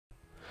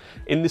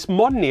In this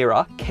modern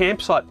era,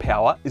 campsite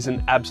power is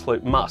an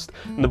absolute must,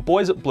 and the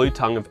boys at Blue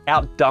Tongue have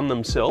outdone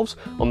themselves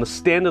on the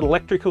standard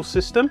electrical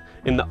system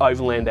in the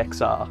Overland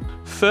XR.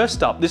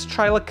 First up, this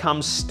trailer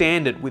comes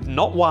standard with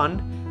not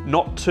one,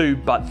 not two,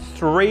 but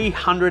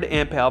 300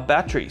 amp hour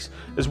batteries,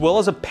 as well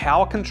as a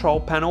power control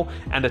panel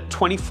and a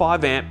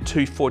 25 amp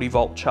 240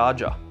 volt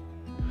charger.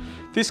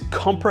 This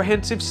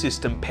comprehensive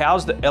system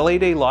powers the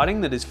LED lighting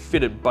that is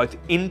fitted both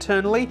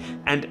internally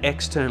and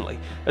externally,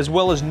 as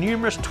well as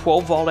numerous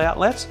 12 volt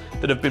outlets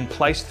that have been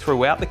placed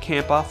throughout the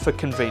camper for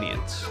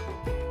convenience.